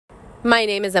My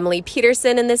name is Emily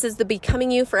Peterson, and this is the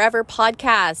Becoming You Forever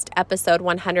podcast, episode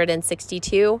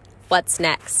 162. What's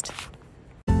next?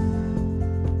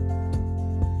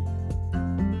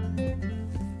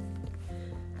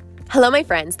 Hello, my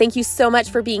friends. Thank you so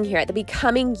much for being here at the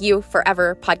Becoming You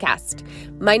Forever podcast.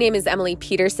 My name is Emily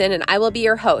Peterson, and I will be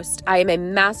your host. I am a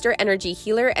master energy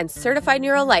healer and certified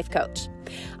neuro life coach.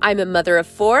 I'm a mother of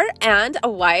 4 and a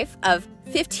wife of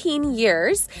 15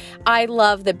 years. I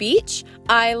love the beach.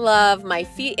 I love my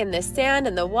feet in the sand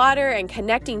and the water and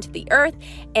connecting to the earth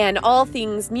and all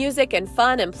things music and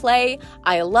fun and play.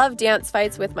 I love dance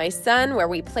fights with my son where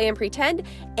we play and pretend.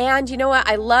 And you know what?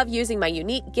 I love using my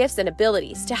unique gifts and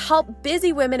abilities to help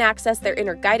busy women access their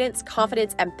inner guidance,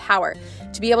 confidence, and power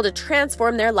to be able to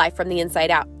transform their life from the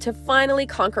inside out, to finally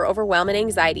conquer overwhelm and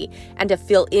anxiety, and to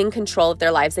feel in control of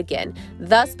their lives again,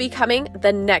 thus becoming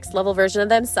the next level version of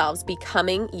themselves,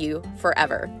 becoming you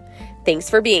forever. Thanks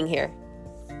for being here.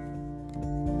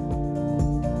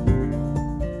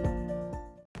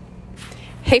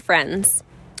 Hey friends,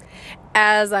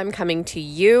 as I'm coming to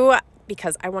you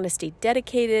because I want to stay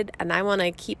dedicated and I want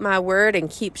to keep my word and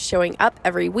keep showing up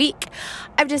every week,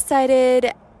 I've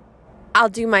decided I'll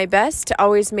do my best to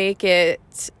always make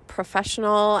it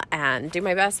professional and do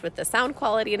my best with the sound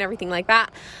quality and everything like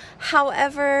that.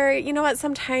 However, you know what?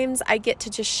 Sometimes I get to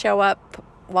just show up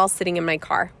while sitting in my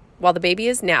car while the baby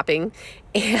is napping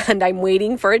and I'm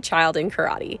waiting for a child in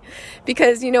karate.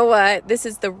 Because you know what? This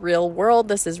is the real world.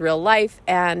 This is real life.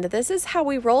 And this is how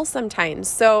we roll sometimes.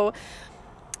 So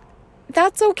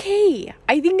that's okay.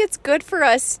 I think it's good for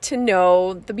us to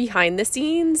know the behind the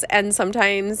scenes and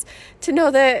sometimes to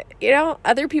know that,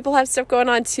 other people have stuff going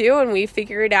on too and we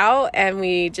figure it out and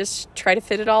we just try to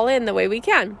fit it all in the way we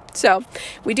can. So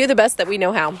we do the best that we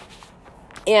know how.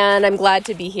 And I'm glad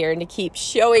to be here and to keep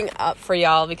showing up for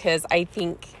y'all because I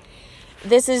think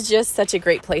this is just such a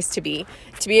great place to be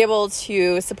able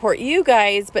to support you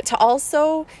guys, but to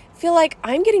also feel like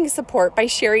I'm getting support by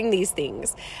sharing these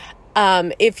things.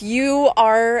 If you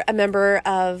are a member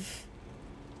of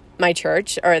my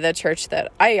church or the church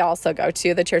that I also go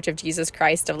to, the Church of Jesus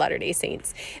Christ of Latter-day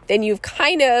Saints, then you've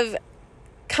kind of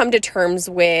come to terms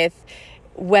with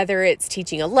whether it's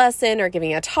teaching a lesson or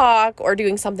giving a talk or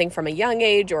doing something from a young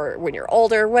age or when you're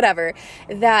older, whatever,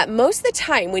 that most of the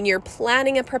time when you're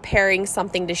planning and preparing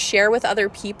something to share with other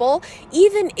people,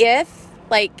 even if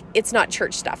it's not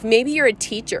church stuff, maybe you're a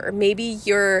teacher, maybe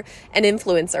you're an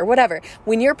influencer, whatever,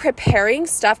 when you're preparing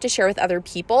stuff to share with other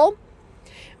people,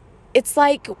 it's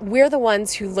like we're the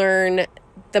ones who learn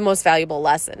the most valuable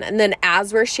lesson. And then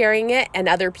as we're sharing it and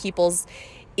other people's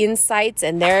insights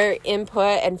and their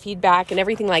input and feedback and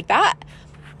everything like that,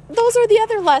 those are the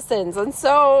other lessons. And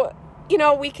so,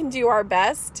 we can do our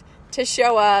best to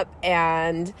show up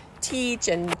and teach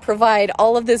and provide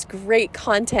all of this great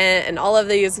content and all of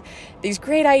these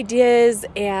great ideas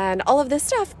and all of this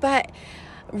stuff. But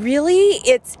really,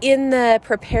 it's in the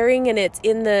preparing and it's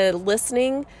in the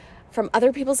listening from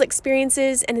other people's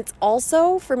experiences. And it's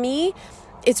also, for me,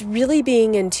 it's really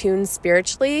being in tune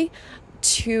spiritually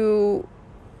to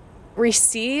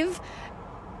receive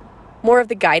more of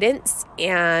the guidance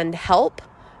and help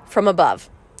from above.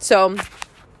 So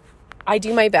I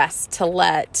do my best to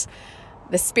let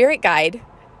the Spirit guide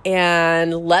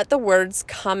and let the words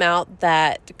come out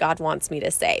that God wants me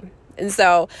to say. And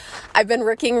so I've been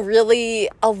working really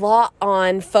a lot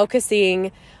on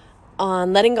focusing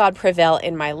on letting God prevail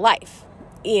in my life.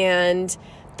 And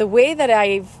the way that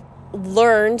I've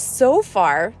learned so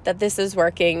far that this is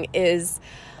working is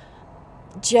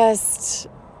just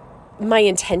my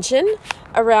intention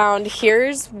around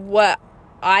here's what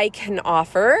I can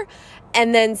offer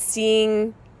and then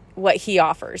seeing what he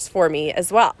offers for me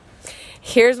as well.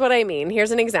 Here's what I mean.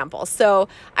 Here's an example. So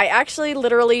I actually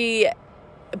literally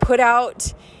put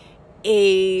out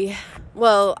I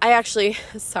actually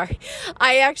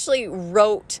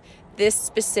wrote this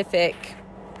specific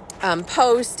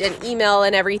post and email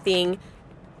and everything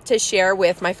to share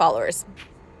with my followers.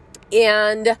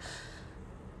 And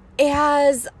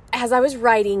as I was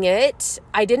writing it,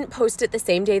 I didn't post it the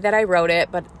same day that I wrote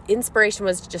it, but inspiration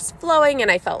was just flowing and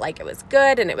I felt like it was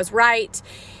good and it was right.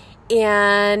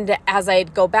 And as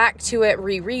I'd go back to it,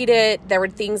 reread it, there were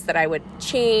things that I would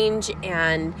change.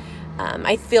 And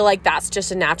I feel like that's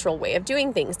just a natural way of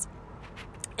doing things.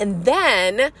 And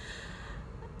then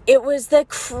it was the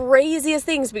craziest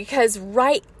things because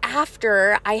right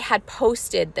after I had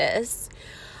posted this,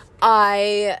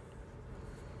 I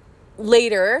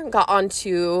later got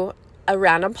onto a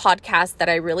random podcast that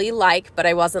I really like, but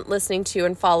I wasn't listening to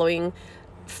and following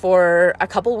for a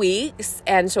couple weeks.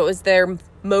 And so it was their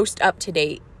most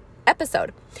up-to-date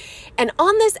episode. And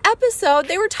on this episode,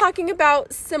 they were talking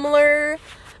about similar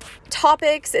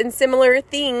topics and similar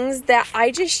things that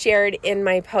I just shared in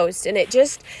my post. And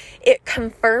it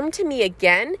confirmed to me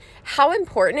again how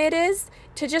important it is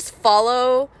to just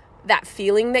follow that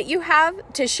feeling that you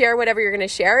have to share whatever you're going to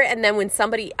share. And then when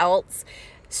somebody else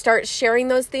starts sharing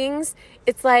those things,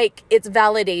 it's like it's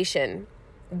validation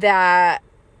that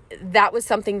was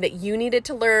something that you needed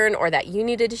to learn or that you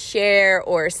needed to share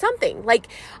or something. Like,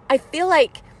 I feel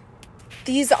like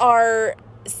these are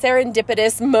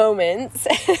serendipitous moments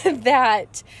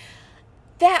that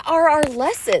are our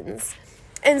lessons.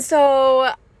 And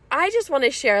so I just want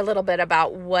to share a little bit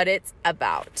about what it's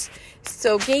about.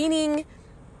 So gaining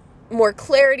more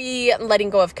clarity, letting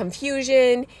go of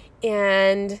confusion,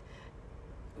 and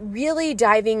really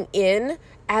diving in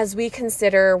as we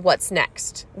consider what's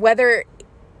next. Whether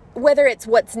it's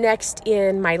what's next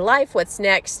in my life, what's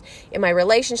next in my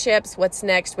relationships, what's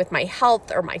next with my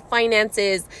health or my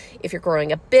finances, if you're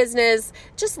growing a business,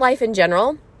 just life in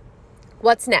general,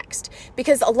 what's next?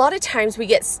 Because a lot of times we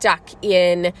get stuck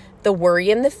in the worry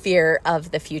and the fear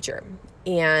of the future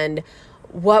and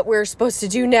what we're supposed to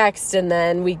do next. And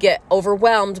then we get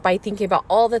overwhelmed by thinking about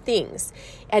all the things.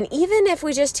 And even if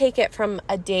we just take it from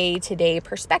a day-to-day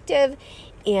perspective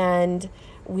and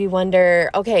we wonder,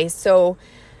 okay, so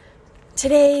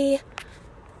today,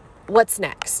 what's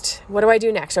next? What do I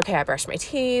do next? Okay, I brush my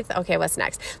teeth. Okay, what's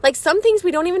next? Like some things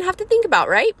we don't even have to think about,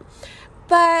 right?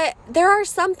 But there are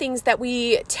some things that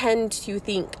we tend to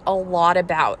think a lot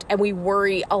about and we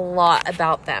worry a lot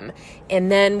about them. And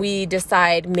then we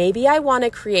decide maybe I want to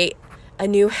create a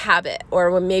new habit,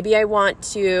 or maybe I want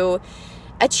to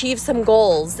achieve some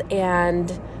goals and,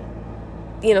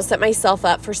 set myself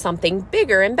up for something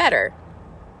bigger and better.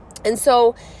 And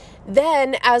so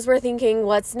then as we're thinking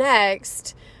what's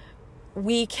next,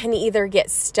 we can either get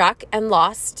stuck and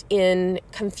lost in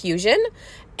confusion,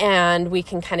 and we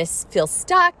can kind of feel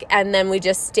stuck, and then we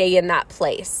just stay in that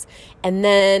place. And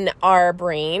then our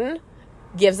brain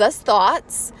gives us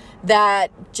thoughts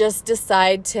that just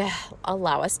decide to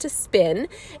allow us to spin,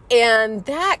 and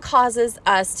that causes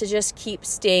us to just keep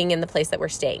staying in the place that we're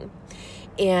staying.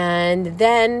 And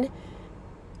then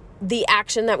the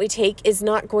action that we take is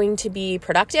not going to be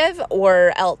productive,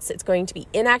 or else it's going to be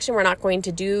inaction. We're not going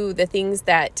to do the things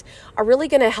that are really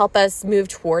going to help us move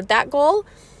toward that goal.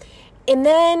 And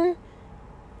then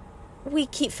we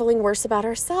keep feeling worse about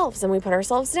ourselves, and we put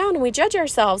ourselves down and we judge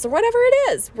ourselves or whatever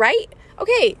it is, right?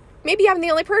 Okay, maybe I'm the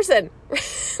only person,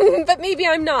 but maybe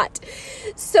I'm not.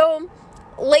 So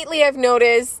lately I've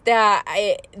noticed that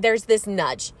there's this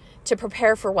nudge to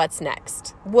prepare for what's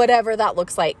next, whatever that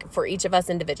looks like for each of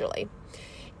us individually.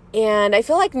 And I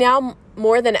feel like now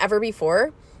more than ever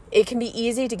before, it can be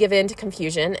easy to give in to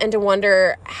confusion and to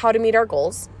wonder how to meet our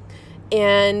goals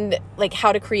and like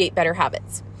how to create better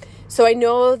habits. So I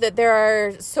know that there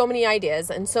are so many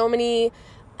ideas and so many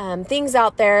things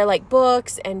out there, like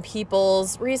books and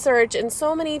people's research and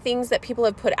so many things that people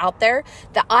have put out there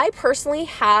that I personally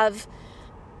have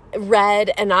read,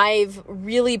 and I've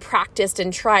really practiced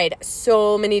and tried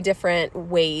so many different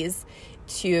ways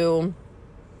to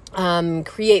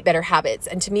create better habits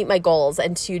and to meet my goals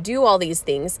and to do all these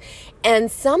things.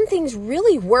 And some things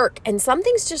really work, and some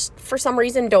things just for some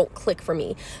reason don't click for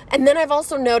me. And then I've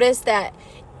also noticed that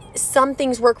some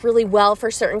things work really well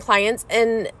for certain clients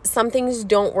and some things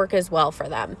don't work as well for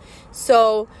them.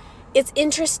 So it's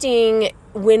interesting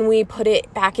when we put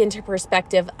it back into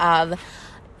perspective of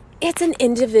it's an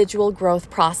individual growth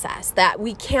process, that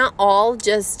we can't all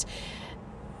just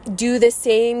do the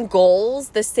same goals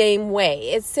the same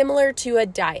way. It's similar to a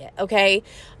diet, okay?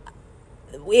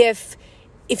 If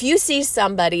you see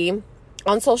somebody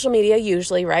on social media,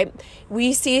 usually, right?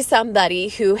 We see somebody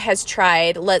who has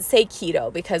tried, let's say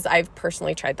keto, because I've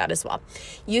personally tried that as well.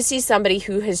 You see somebody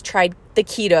who has tried the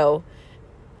keto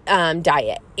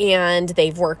diet, and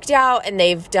they've worked out and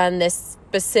they've done this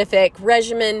specific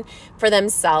regimen for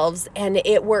themselves, and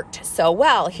it worked so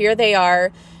well. Here they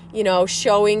are,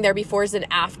 showing their befores and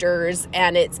afters,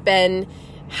 and it's been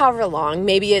however long,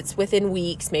 maybe it's within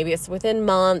weeks, maybe it's within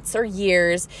months or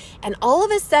years, and all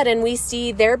of a sudden we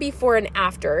see their before and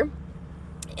after,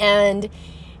 and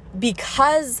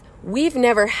because we've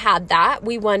never had that,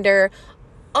 we wonder,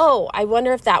 oh, I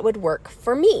wonder if that would work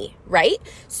for me, right?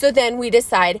 So then we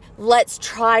decide, let's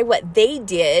try what they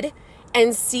did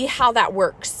and see how that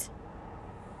works.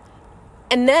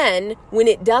 And then when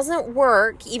it doesn't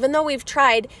work, even though we've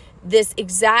tried this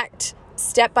exact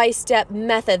step-by-step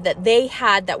method that they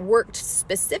had that worked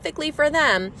specifically for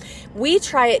them, we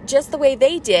try it just the way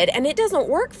they did and it doesn't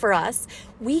work for us,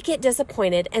 we get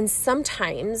disappointed, and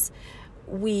sometimes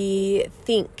we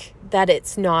think that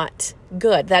it's not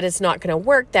good, that it's not going to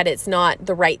work, that it's not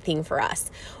the right thing for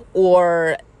us,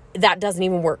 or that doesn't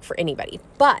even work for anybody.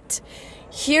 But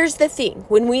here's the thing.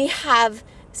 When we have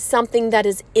something that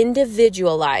is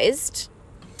individualized,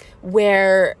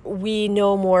 where we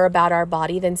know more about our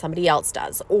body than somebody else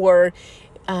does, or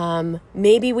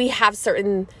maybe we have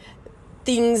certain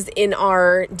things in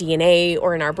our DNA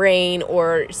or in our brain,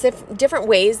 or different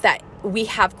ways that we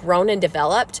have grown and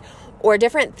developed, or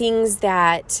different things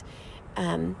that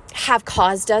have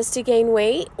caused us to gain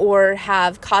weight or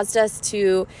have caused us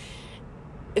to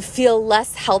feel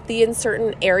less healthy in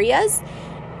certain areas,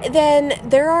 then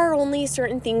there are only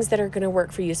certain things that are going to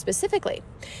work for you specifically.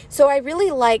 So I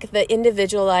really like the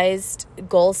individualized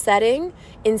goal setting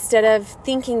instead of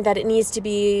thinking that it needs to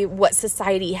be what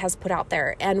society has put out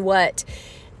there and what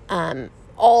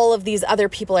all of these other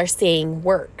people are saying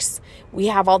works. We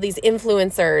have all these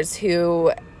influencers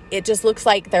who it just looks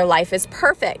like their life is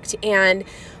perfect, and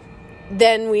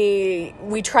then we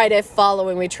try to follow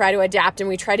and we try to adapt and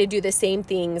we try to do the same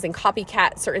things and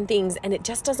copycat certain things, and it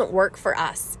just doesn't work for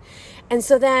us. And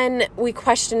so then we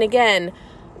question again,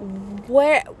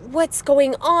 what's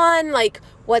going on? Like,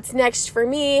 what's next for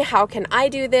me? How can I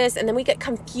do this? And then we get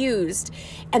confused.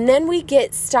 And then we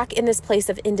get stuck in this place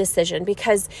of indecision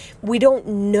because we don't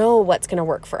know what's going to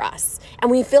work for us. And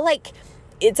we feel like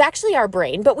it's actually our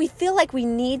brain, but we feel like we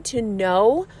need to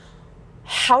know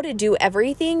how to do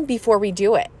everything before we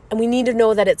do it. And we need to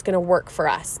know that it's going to work for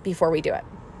us before we do it.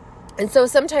 And so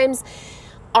sometimes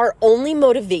our only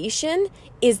motivation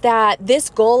is that this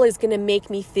goal is going to make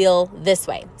me feel this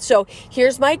way. So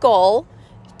here's my goal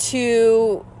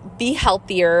to be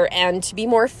healthier and to be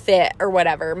more fit or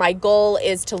whatever. My goal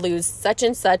is to lose such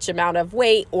and such amount of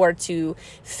weight or to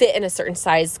fit in a certain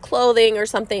size clothing or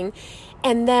something.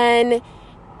 And then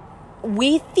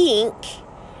we think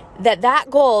that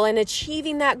goal and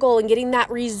achieving that goal and getting that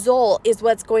result is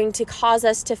what's going to cause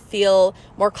us to feel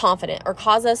more confident or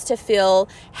cause us to feel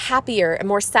happier and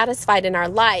more satisfied in our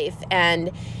life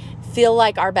and feel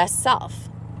like our best self.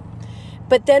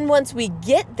 But then once we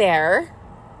get there,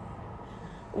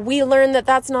 we learn that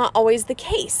that's not always the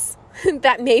case.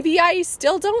 That maybe I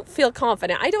still don't feel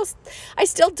confident. I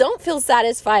still don't feel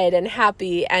satisfied and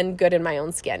happy and good in my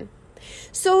own skin.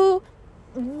 So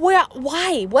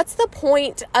why? What's the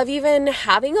point of even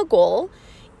having a goal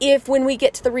if when we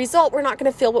get to the result, we're not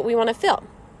going to feel what we want to feel?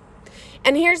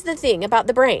 And here's the thing about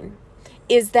the brain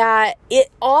is that it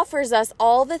offers us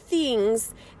all the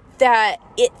things that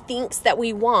it thinks that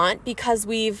we want because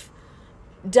we've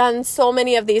done so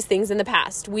many of these things in the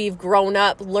past. We've grown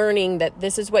up learning that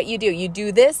this is what you do. You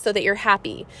do this so that you're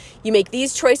happy. You make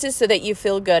these choices so that you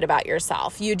feel good about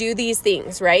yourself. You do these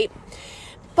things, right?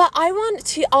 But I want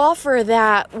to offer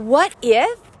that what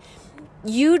if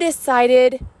you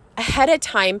decided ahead of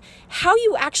time how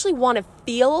you actually want to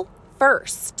feel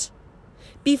first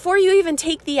before you even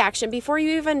take the action, before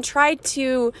you even try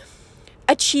to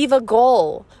achieve a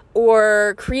goal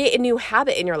or create a new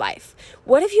habit in your life?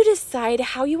 What if you decide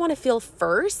how you want to feel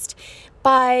first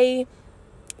by,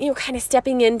 kind of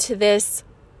stepping into this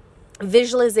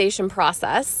visualization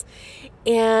process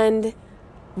and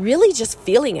really just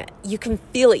feeling it? You can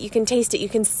feel it, you can taste it, you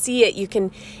can see it, you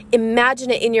can imagine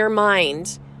it in your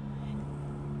mind.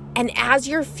 And as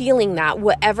you're feeling that,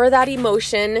 whatever that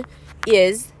emotion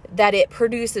is that it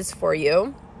produces for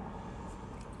you,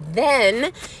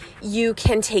 then you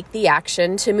can take the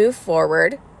action to move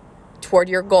forward toward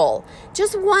your goal,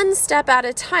 just one step at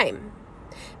a time.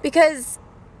 Because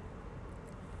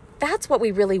that's what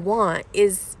we really want,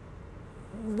 is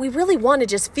we really want to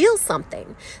just feel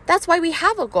something. That's why we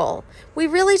have a goal. We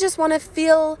really just want to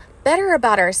feel better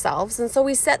about ourselves. And so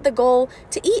we set the goal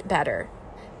to eat better.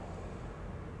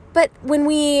 But when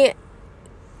we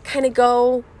kind of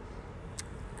go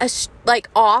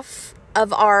off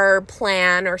of our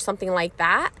plan or something like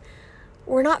that,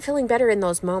 we're not feeling better in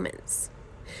those moments.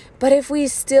 But if we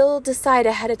still decide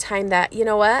ahead of time that, you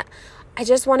know what, I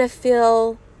just want to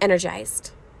feel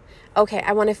energized. Okay,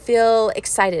 I want to feel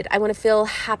excited. I want to feel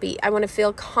happy. I want to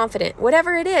feel confident.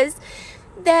 Whatever it is,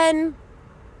 then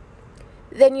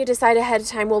you decide ahead of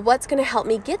time, well, what's going to help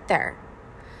me get there?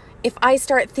 If I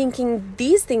start thinking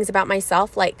these things about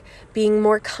myself, like being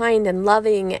more kind and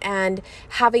loving and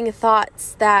having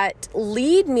thoughts that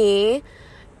lead me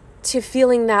to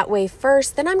feeling that way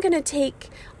first, then I'm going to take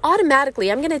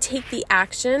the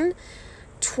action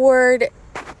toward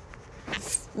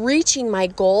reaching my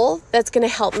goal that's going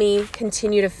to help me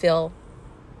continue to feel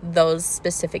those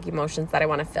specific emotions that I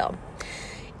want to feel.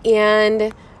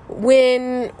 And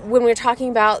when we're talking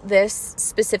about this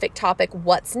specific topic,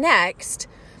 what's next,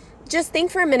 just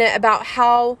think for a minute about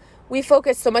how we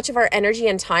focus so much of our energy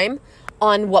and time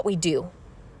on what we do.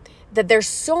 That there's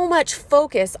so much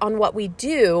focus on what we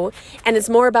do, and it's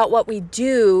more about what we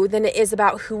do than it is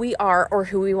about who we are or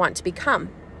who we want to become.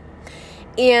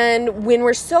 And when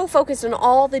we're so focused on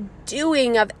all the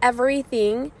doing of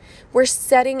everything, we're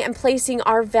setting and placing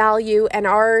our value and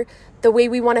the way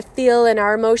we want to feel and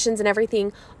our emotions and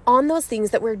everything on those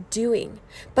things that we're doing.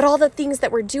 But all the things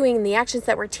that we're doing and the actions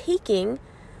that we're taking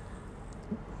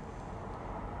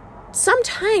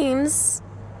sometimes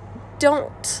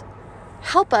don't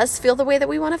help us feel the way that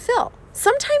we want to feel.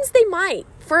 Sometimes they might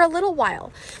for a little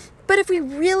while. But if we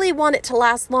really want it to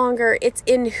last longer, it's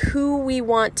in who we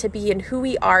want to be and who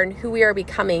we are and who we are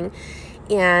becoming.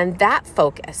 And that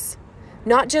focus,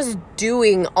 not just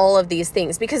doing all of these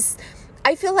things, because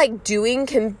I feel like doing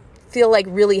can feel like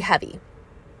really heavy.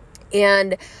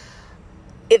 And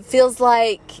it feels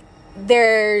like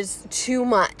there's too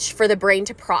much for the brain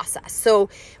to process. So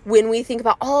when we think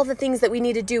about all the things that we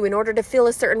need to do in order to feel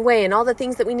a certain way and all the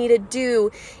things that we need to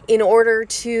do in order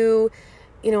to,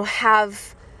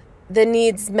 have the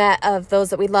needs met of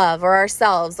those that we love or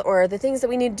ourselves, or the things that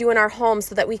we need to do in our home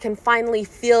so that we can finally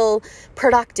feel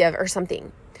productive or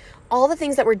something. All the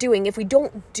things that we're doing, if we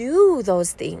don't do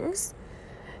those things,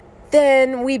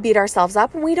 then we beat ourselves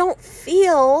up and we don't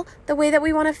feel the way that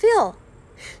we want to feel.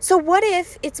 So what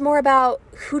if it's more about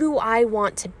who do I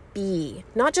want to be?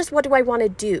 Not just what do I want to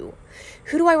do?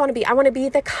 Who do I want to be? I want to be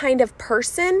the kind of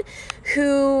person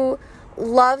who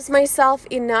loves myself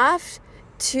enough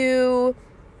to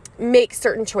make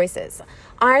certain choices.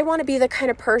 I want to be the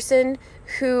kind of person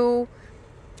who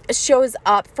shows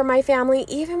up for my family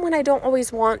even when I don't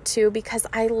always want to, because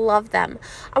I love them.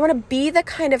 I want to be the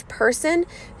kind of person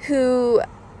who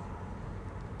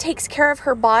takes care of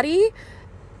her body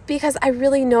because I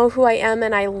really know who I am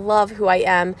and I love who I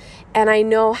am and I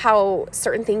know how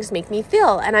certain things make me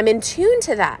feel and I'm in tune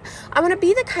to that. I want to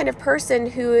be the kind of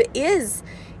person who is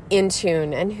in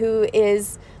tune and who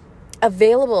is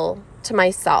available to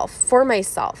myself, for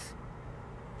myself.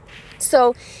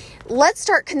 So let's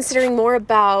start considering more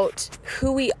about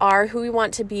who we are, who we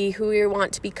want to be, who we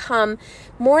want to become,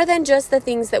 more than just the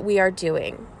things that we are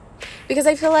doing. Because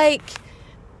I feel like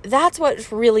that's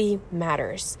what really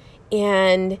matters.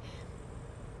 And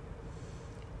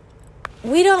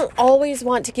we don't always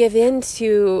want to give in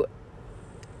to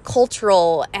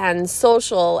cultural and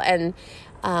social and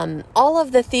all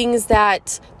of the things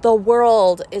that the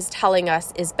world is telling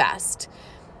us is best.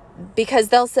 Because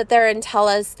they'll sit there and tell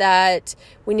us that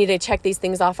we need to check these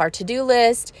things off our to-do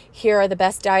list. Here are the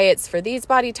best diets for these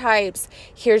body types.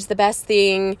 Here's the best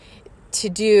thing to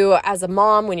do as a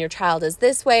mom when your child is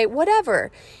this way,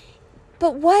 whatever.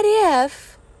 But what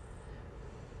if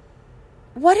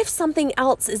something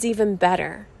else is even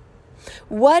better?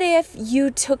 What if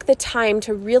you took the time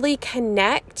to really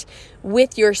connect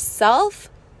with yourself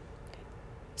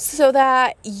so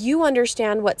that you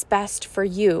understand what's best for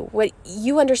you, what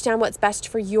you understand what's best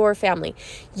for your family?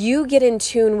 You get in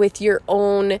tune with your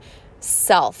own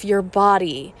self, your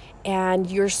body, and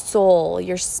your soul,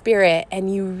 your spirit,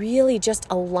 and you really just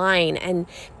align and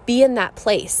be in that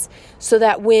place so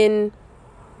that when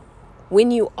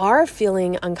you are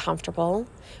feeling uncomfortable,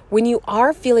 when you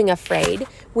are feeling afraid,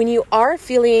 when you are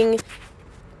feeling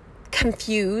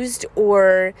confused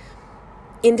or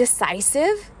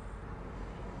indecisive,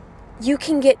 you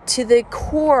can get to the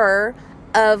core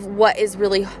of what is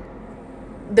really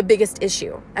the biggest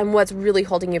issue and what's really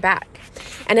holding you back.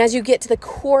 And as you get to the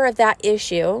core of that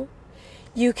issue,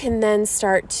 you can then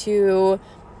start to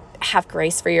have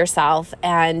grace for yourself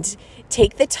and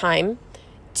take the time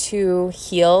to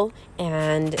heal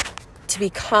and to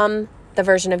become the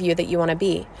version of you that you want to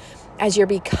be. As you're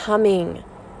becoming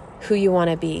who you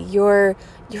want to be, you're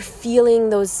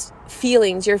feeling those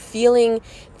feelings, you're feeling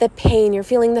the pain, you're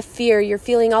feeling the fear, you're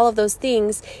feeling all of those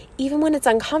things. Even when it's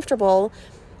uncomfortable,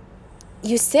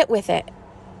 you sit with it.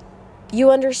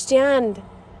 You understand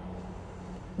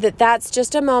that that's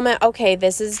just a moment. Okay,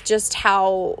 this is just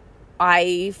how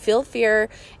I feel fear,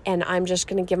 and I'm just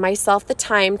going to give myself the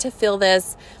time to feel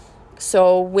this.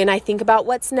 So when I think about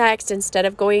what's next, instead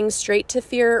of going straight to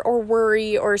fear or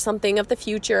worry or something of the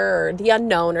future or the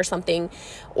unknown or something,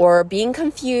 or being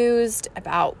confused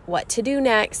about what to do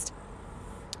next,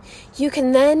 you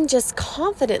can then just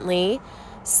confidently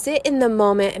sit in the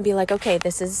moment and be like, okay,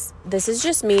 this is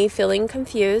just me feeling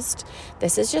confused.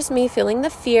 This is just me feeling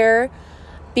the fear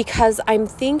because I'm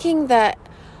thinking that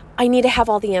I need to have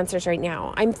all the answers right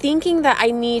now. I'm thinking that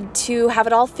I need to have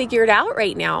it all figured out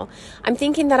right now. I'm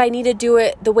thinking that I need to do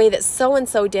it the way that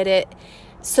so-and-so did it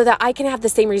so that I can have the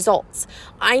same results.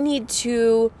 I need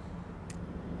to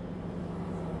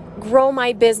grow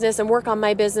my business and work on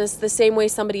my business the same way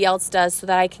somebody else does so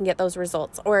that I can get those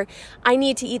results. Or I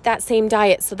need to eat that same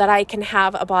diet so that I can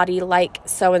have a body like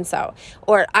so-and-so.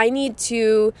 Or I need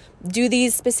to do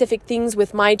these specific things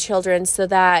with my children so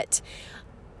that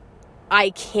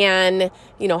I can,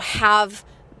 have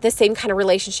the same kind of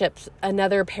relationships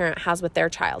another parent has with their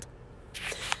child.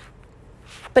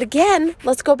 But again,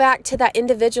 let's go back to that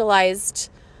individualized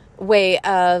way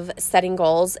of setting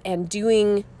goals and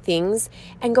doing things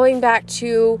and going back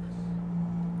to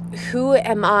who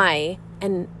am I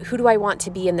and who do I want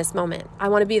to be in this moment? I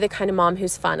want to be the kind of mom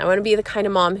who's fun. I want to be the kind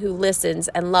of mom who listens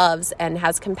and loves and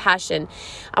has compassion.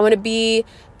 I want to be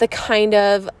the kind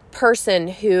of person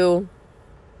who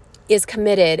is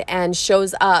committed and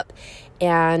shows up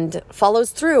and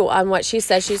follows through on what she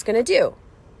says she's going to do.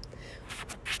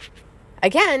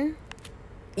 Again,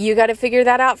 you got to figure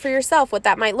that out for yourself, what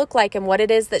that might look like and what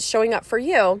it is that's showing up for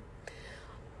you.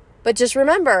 But just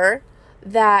remember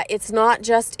that it's not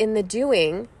just in the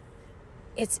doing,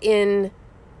 it's in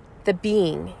the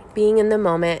being in the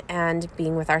moment and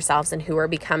being with ourselves and who we're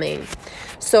becoming.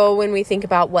 So when we think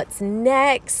about what's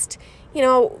next,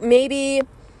 maybe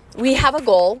we have a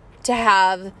goal to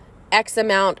have X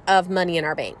amount of money in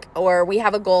our bank, or we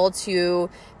have a goal to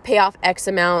pay off X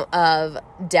amount of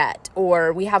debt,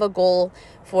 or we have a goal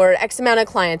for X amount of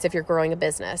clients if you're growing a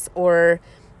business, or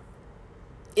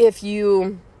if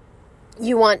you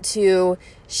want to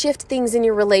shift things in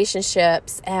your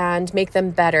relationships and make them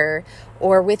better,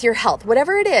 or with your health,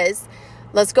 whatever it is.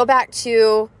 Let's go back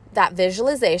to that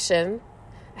visualization.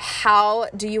 How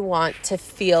do you want to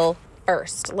feel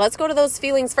first? Let's go to those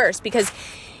feelings first, because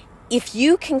if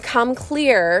you can come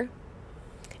clear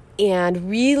and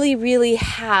really, really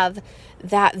have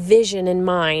that vision in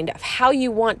mind of how you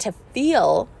want to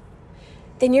feel,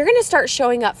 then you're going to start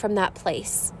showing up from that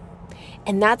place.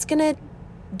 And that's going to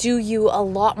do you a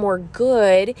lot more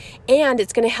good, and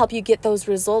it's going to help you get those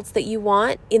results that you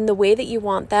want in the way that you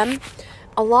want them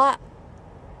a lot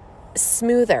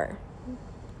smoother.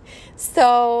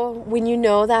 So when you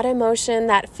know that emotion,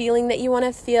 that feeling that you want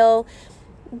to feel,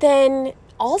 then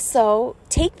also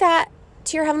take that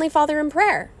to your Heavenly Father in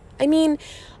prayer. I mean,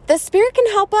 the Spirit can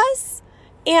help us,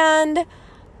 and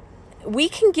we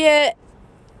can get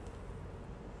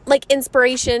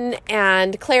inspiration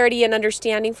and clarity and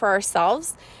understanding for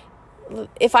ourselves.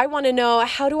 If I want to know,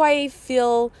 how do I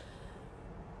feel,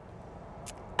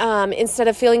 instead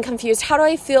of feeling confused, how do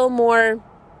I feel more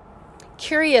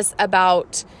curious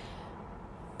about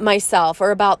myself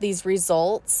or about these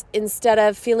results instead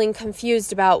of feeling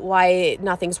confused about why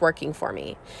nothing's working for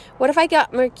me? What if I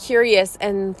got more curious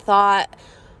and thought,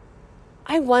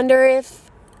 I wonder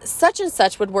if such and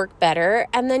such would work better,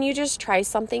 and then you just try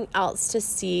something else to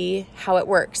see how it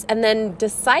works, and then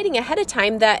deciding ahead of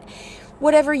time that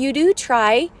whatever you do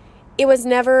try, it was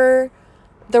never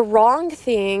the wrong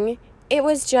thing. It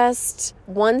was just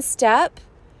one step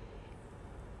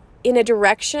in a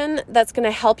direction that's going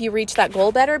to help you reach that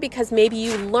goal better, because maybe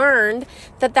you learned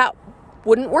that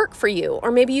wouldn't work for you,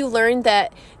 or maybe you learned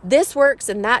that this works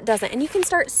and that doesn't, and you can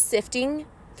start sifting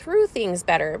through things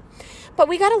better. But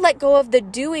we got to let go of the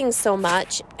doing so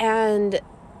much and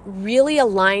really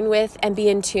align with and be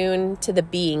in tune to the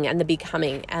being and the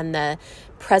becoming and the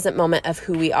present moment of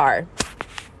who we are.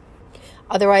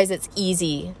 Otherwise, it's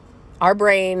easy. Our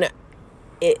brain,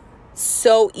 it's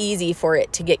so easy for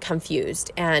it to get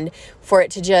confused and for it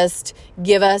to just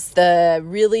give us the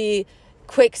really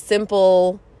quick,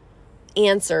 simple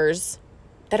answers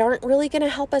that aren't really going to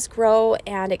help us grow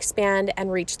and expand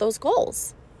and reach those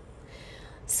goals.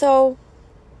 So,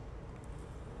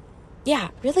 yeah,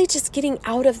 really just getting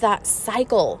out of that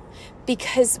cycle,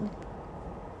 because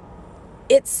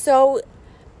it's so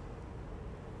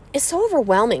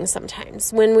overwhelming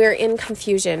sometimes when we're in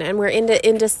confusion and we're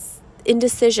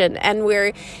indecision and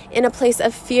we're in a place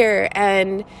of fear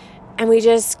and we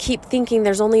just keep thinking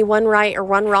there's only one right or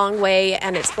one wrong way,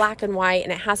 and it's black and white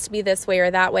and it has to be this way or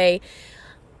that way.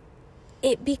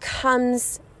 It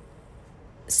becomes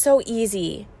so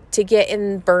easy to get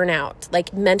in burnout,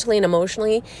 like mentally and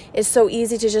emotionally. It's so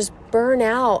easy to just burn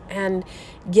out and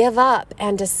give up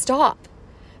and to stop.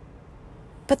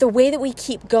 But the way that we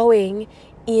keep going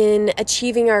in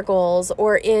achieving our goals,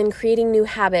 or in creating new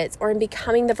habits, or in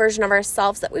becoming the version of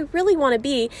ourselves that we really want to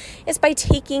be, is by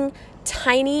taking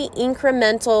tiny,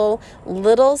 incremental,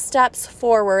 little steps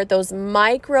forward, those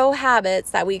micro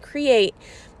habits that we create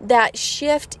that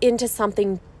shift into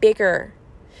something bigger.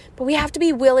 But we have to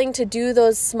be willing to do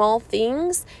those small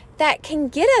things that can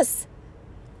get us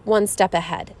one step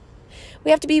ahead. We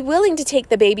have to be willing to take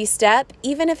the baby step,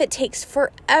 even if it takes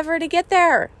forever to get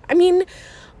there. I mean,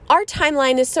 our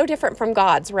timeline is so different from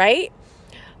God's, right?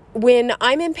 When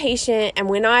I'm impatient and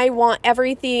when I want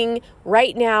everything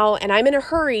right now and I'm in a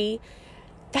hurry,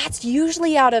 that's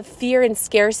usually out of fear and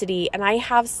scarcity, and I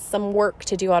have some work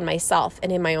to do on myself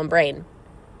and in my own brain.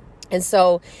 And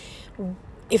so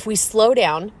if we slow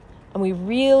down and we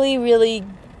really, really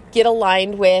get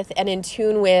aligned with and in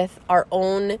tune with our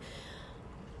own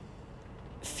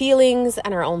feelings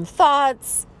and our own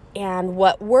thoughts and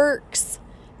what works,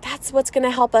 that's what's going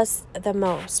to help us the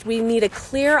most. We need to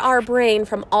clear our brain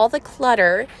from all the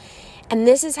clutter, and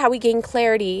this is how we gain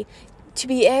clarity to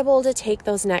be able to take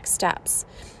those next steps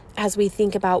as we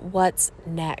think about what's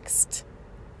next.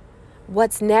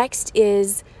 What's next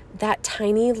is that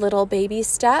tiny little baby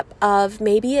step of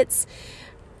maybe it's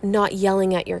not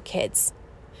yelling at your kids.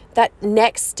 That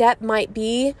next step might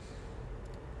be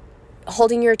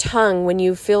holding your tongue when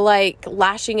you feel like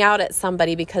lashing out at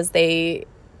somebody because they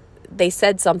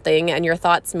said something and your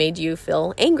thoughts made you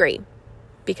feel angry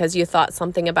because you thought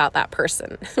something about that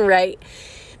person, right?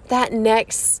 That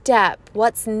next step,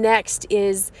 what's next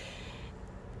is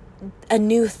a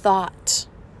new thought.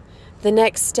 The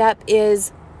next step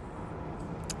is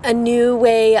a new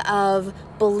way of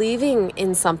believing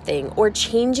in something or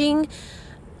changing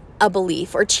a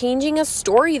belief or changing a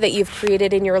story that you've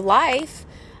created in your life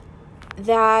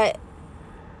that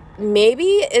maybe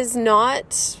is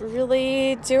not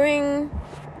really doing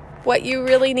what you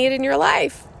really need in your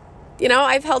life. You know,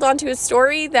 I've held on to a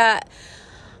story that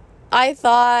I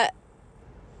thought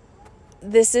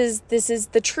this is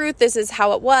the truth, this is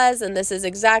how it was, and this is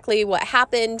exactly what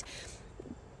happened.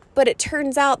 But it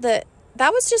turns out that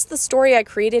was just the story I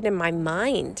created in my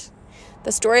mind.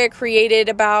 The story I created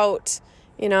about,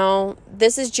 you know,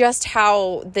 this is just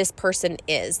how this person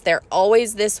is. They're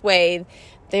always this way.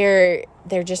 They're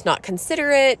just not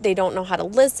considerate. They don't know how to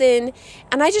listen.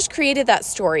 And I just created that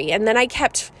story. And then I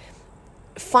kept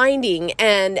finding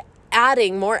and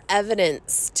adding more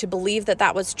evidence to believe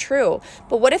that was true.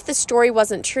 But what if the story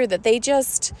wasn't true? That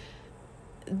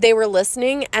they were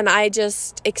listening and I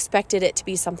just expected it to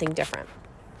be something different.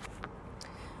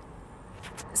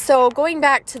 So going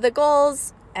back to the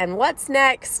goals and what's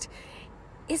next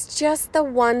is just the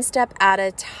one step at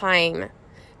a time.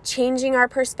 Changing our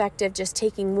perspective, just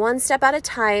taking one step at a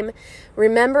time,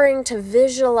 remembering to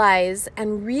visualize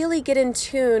and really get in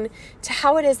tune to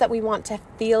how it is that we want to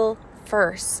feel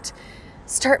first.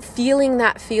 Start feeling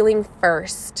that feeling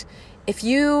first. If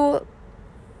you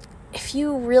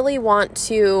really want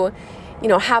to,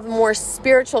 have more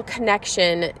spiritual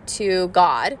connection to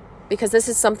God, because this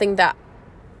is something that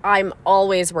I'm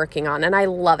always working on and I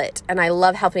love it. And I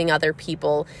love helping other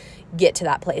people get to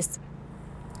that place.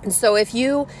 And so if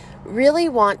you really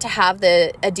want to have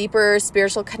a deeper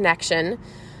spiritual connection,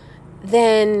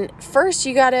 then first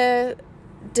you got to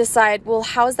decide, well,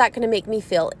 how is that going to make me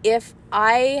feel? If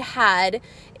I had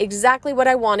exactly what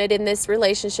I wanted in this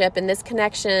relationship, in this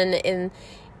connection, in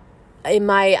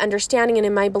my understanding and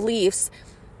in my beliefs,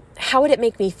 how would it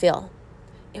make me feel?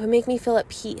 It would make me feel at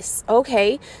peace.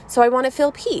 Okay, so I want to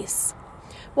feel peace.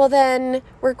 Well, then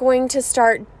we're going to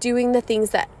start doing the things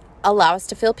that allow us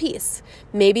to feel peace.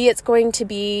 Maybe it's going to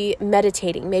be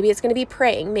meditating. Maybe it's going to be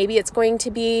praying. Maybe it's going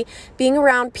to be being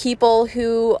around people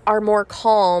who are more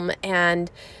calm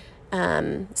and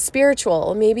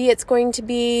spiritual. Maybe it's going to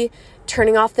be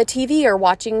turning off the TV or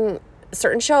watching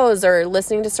certain shows or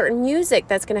listening to certain music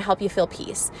that's going to help you feel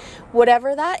peace.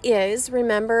 Whatever that is,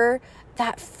 remember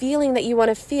that feeling that you want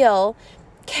to feel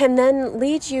can then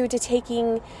lead you to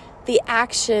taking the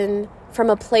action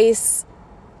from a place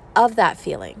of that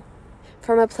feeling,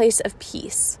 from a place of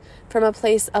peace, from a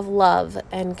place of love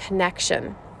and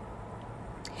connection.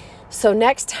 So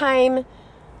next time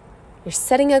you're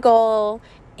setting a goal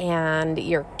and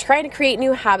you're trying to create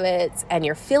new habits and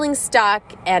you're feeling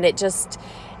stuck and it just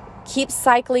keeps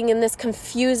cycling in this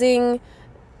confusing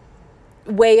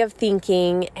way of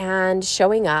thinking and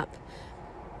showing up,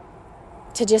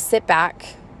 to just sit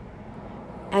back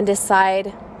and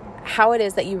decide how it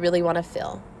is that you really want to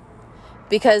feel.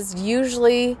 Because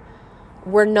usually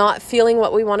we're not feeling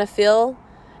what we want to feel,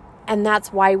 and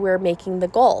that's why we're making the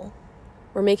goal.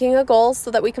 We're making a goal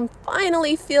so that we can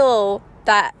finally feel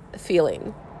that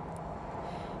feeling.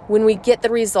 When we get the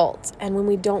result, and when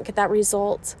we don't get that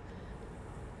result,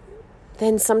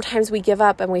 then sometimes we give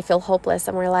up and we feel hopeless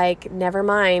and we're like, never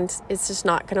mind, it's just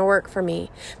not going to work for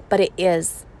me. But it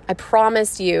is. I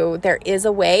promise you there is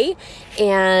a way,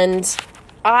 and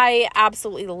I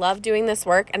absolutely love doing this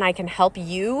work, and I can help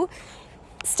you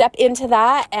step into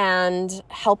that and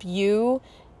help you,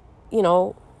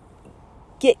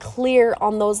 get clear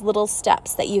on those little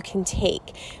steps that you can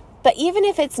take. But even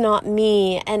if it's not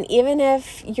me, and even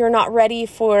if you're not ready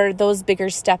for those bigger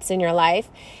steps in your life,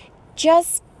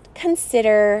 just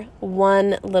consider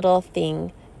one little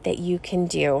thing that you can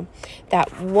do.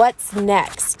 That what's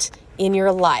next in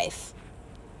your life?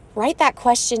 Write that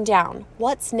question down.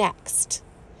 What's next?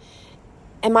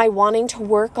 Am I wanting to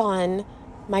work on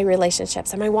my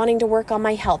relationships? Am I wanting to work on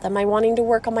my health? Am I wanting to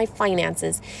work on my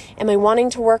finances? Am I wanting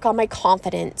to work on my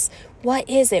confidence? What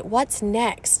is it? What's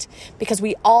next? Because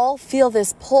we all feel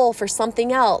this pull for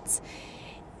something else.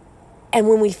 And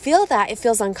when we feel that, it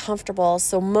feels uncomfortable.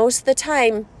 So most of the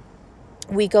time,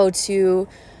 we go to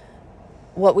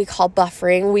what we call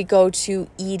buffering. We go to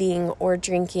eating or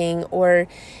drinking, or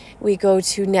we go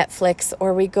to Netflix,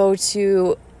 or we go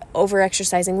to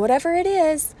over-exercising, whatever it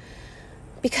is,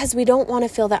 because we don't want to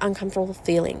feel that uncomfortable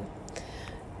feeling.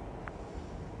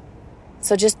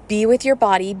 So just be with your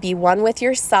body, be one with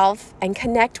yourself, and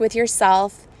connect with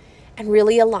yourself and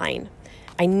really align.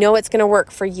 I know it's going to work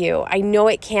for you. I know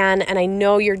it can, and I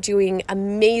know you're doing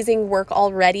amazing work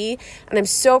already, and I'm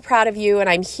so proud of you, and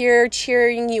I'm here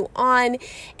cheering you on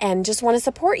and just want to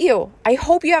support you. I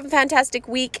hope you have a fantastic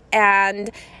week, and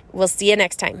we'll see you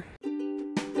next time.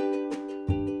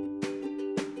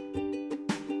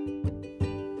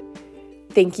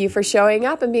 Thank you for showing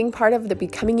up and being part of the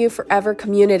Becoming You Forever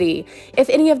community. If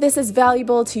any of this is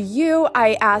valuable to you,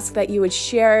 I ask that you would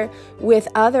share with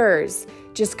others.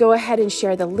 Just go ahead and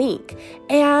share the link.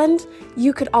 And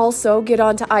you could also get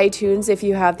onto iTunes if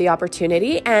you have the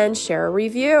opportunity and share a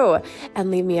review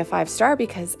and leave me a 5-star,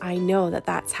 because I know that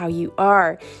that's how you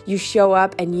are. You show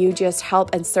up and you just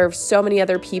help and serve so many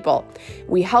other people.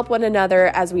 We help one another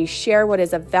as we share what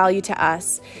is of value to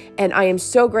us. And I am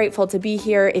so grateful to be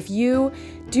here. If you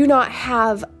do not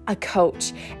have a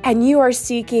coach and you are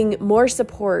seeking more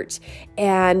support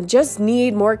and just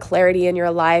need more clarity in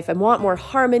your life and want more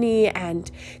harmony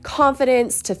and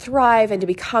confidence to thrive and to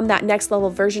become that next level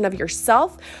version of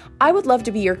yourself, I would love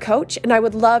to be your coach, and I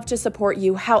would love to support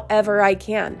you however I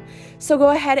can. So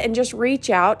go ahead and just reach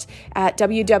out at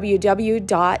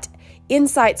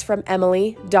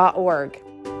www.insightsfromemily.org.